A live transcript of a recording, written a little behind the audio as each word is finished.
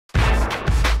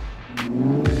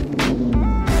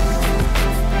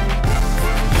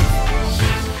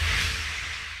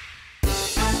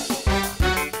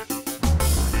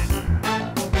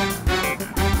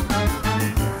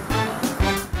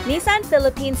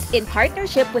Philippines, in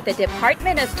partnership with the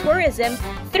Department of Tourism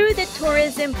through the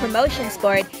Tourism Promotions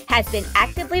Board, has been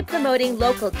actively promoting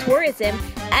local tourism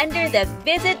under the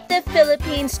Visit the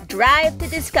Philippines Drive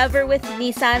to Discover with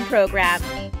Nissan program.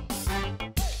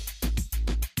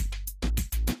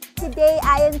 Today,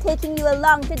 I am taking you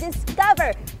along to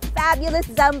discover fabulous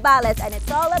Zambales, and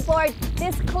it's all aboard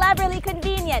this cleverly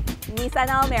convenient Nissan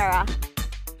Almera.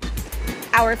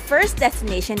 Our first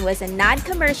destination was a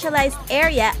non-commercialized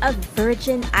area of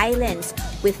Virgin Islands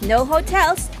with no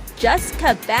hotels, just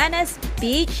cabanas,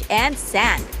 beach, and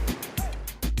sand.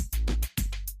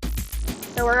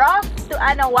 So we're off to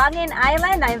Anawangin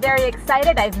Island. I'm very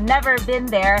excited. I've never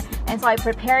been there, and so I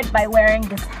prepared by wearing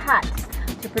this hat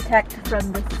to protect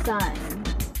from the sun.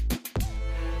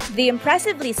 The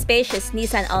impressively spacious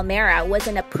Nissan Almera was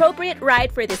an appropriate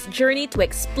ride for this journey to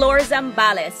explore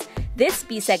Zambales. This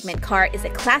B-segment car is a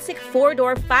classic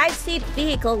 4-door, 5-seat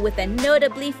vehicle with a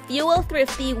notably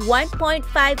fuel-thrifty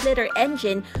 1.5-liter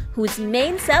engine whose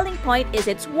main selling point is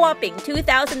its whopping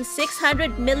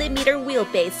 2,600mm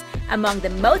wheelbase, among the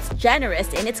most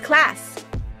generous in its class.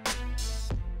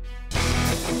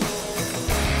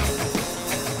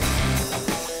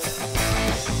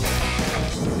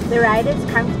 The ride is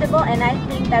comfortable, and I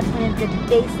think that's one of the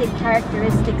basic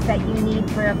characteristics that you need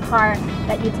for a car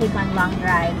that you take on long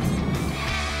drives.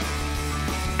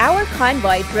 Our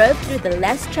convoy drove through the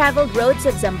less traveled roads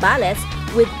of Zambales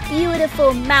with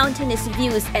beautiful mountainous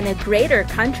views and a greater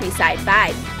countryside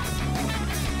vibe.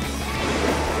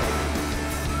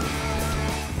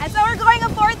 And so we're going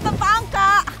aboard the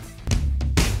bangka!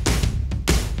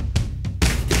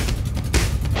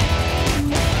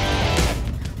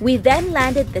 We then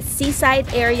landed the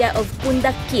seaside area of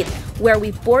Pundakit, where we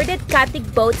boarded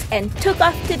katig boats and took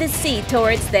off to the sea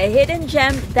towards the hidden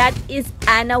gem that is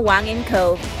Anawangin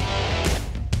Cove.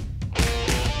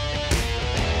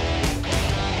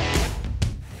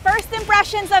 First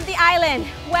impressions of the island.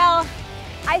 Well,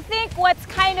 I think what's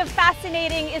kind of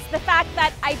fascinating is the fact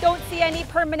that I don't see any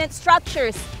permanent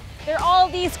structures. There are all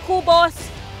these kubos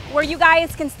where you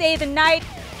guys can stay the night,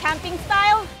 camping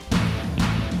style.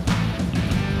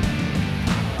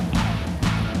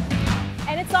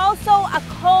 And it's also a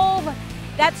cove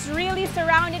that's really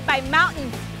surrounded by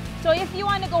mountains. So if you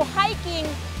want to go hiking,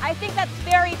 I think that's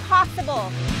very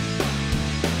possible.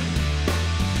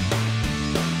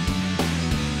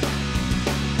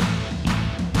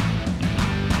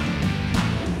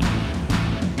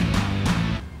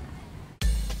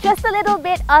 Just a little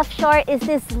bit offshore is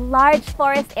this large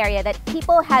forest area that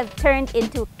people have turned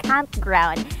into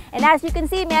campground. And as you can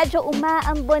see, medyo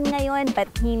umaambon ngayon, but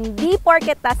hindi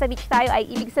porket nasa beach tayo ay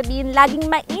ibig sabihin laging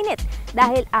mainit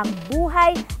dahil ang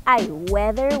buhay ay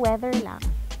weather lang.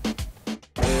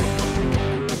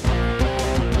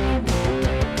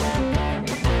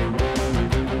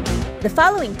 The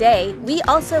following day, we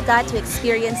also got to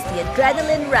experience the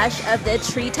adrenaline rush of the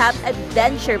Treetop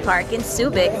Adventure Park in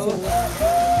Subic.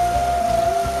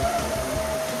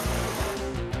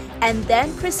 And then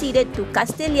proceeded to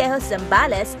Castillejos,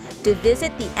 Zambales to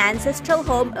visit the ancestral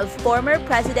home of former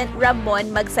President Ramon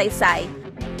Magsaysay.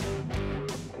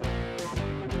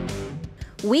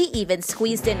 We even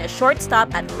squeezed in a short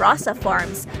stop at Rosa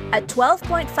Farms, a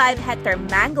 12.5-hectare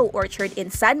mango orchard in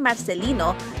San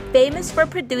Marcelino, famous for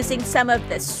producing some of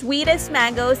the sweetest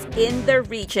mangoes in the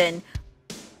region.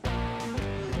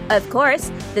 Of course,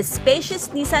 the spacious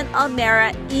Nissan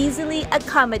Almera easily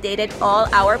accommodated all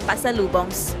our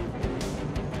pasalubongs.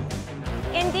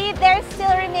 Indeed, there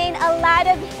still remain a lot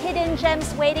of hidden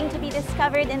gems waiting to be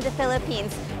discovered in the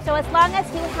Philippines. So as long as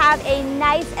you have a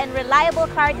nice and reliable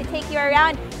car to take you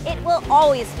around, it will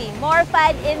always be more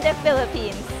fun in the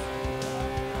Philippines.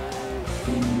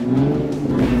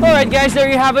 Alright guys,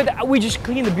 there you have it. We just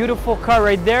cleaned the beautiful car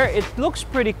right there. It looks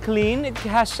pretty clean. It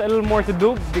has a little more to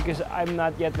do because I'm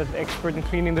not yet that expert in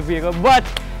cleaning the vehicle. But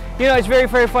you know, it's very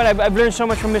fun. I've learned so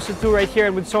much from Mr. Tu right here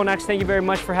and with Sonax. Thank you very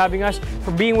much for having us, for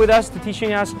being with us, to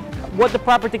teaching us what the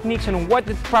proper techniques and what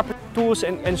the proper tools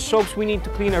and soaps we need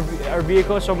to clean our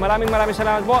vehicles. So maraming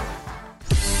salamat po.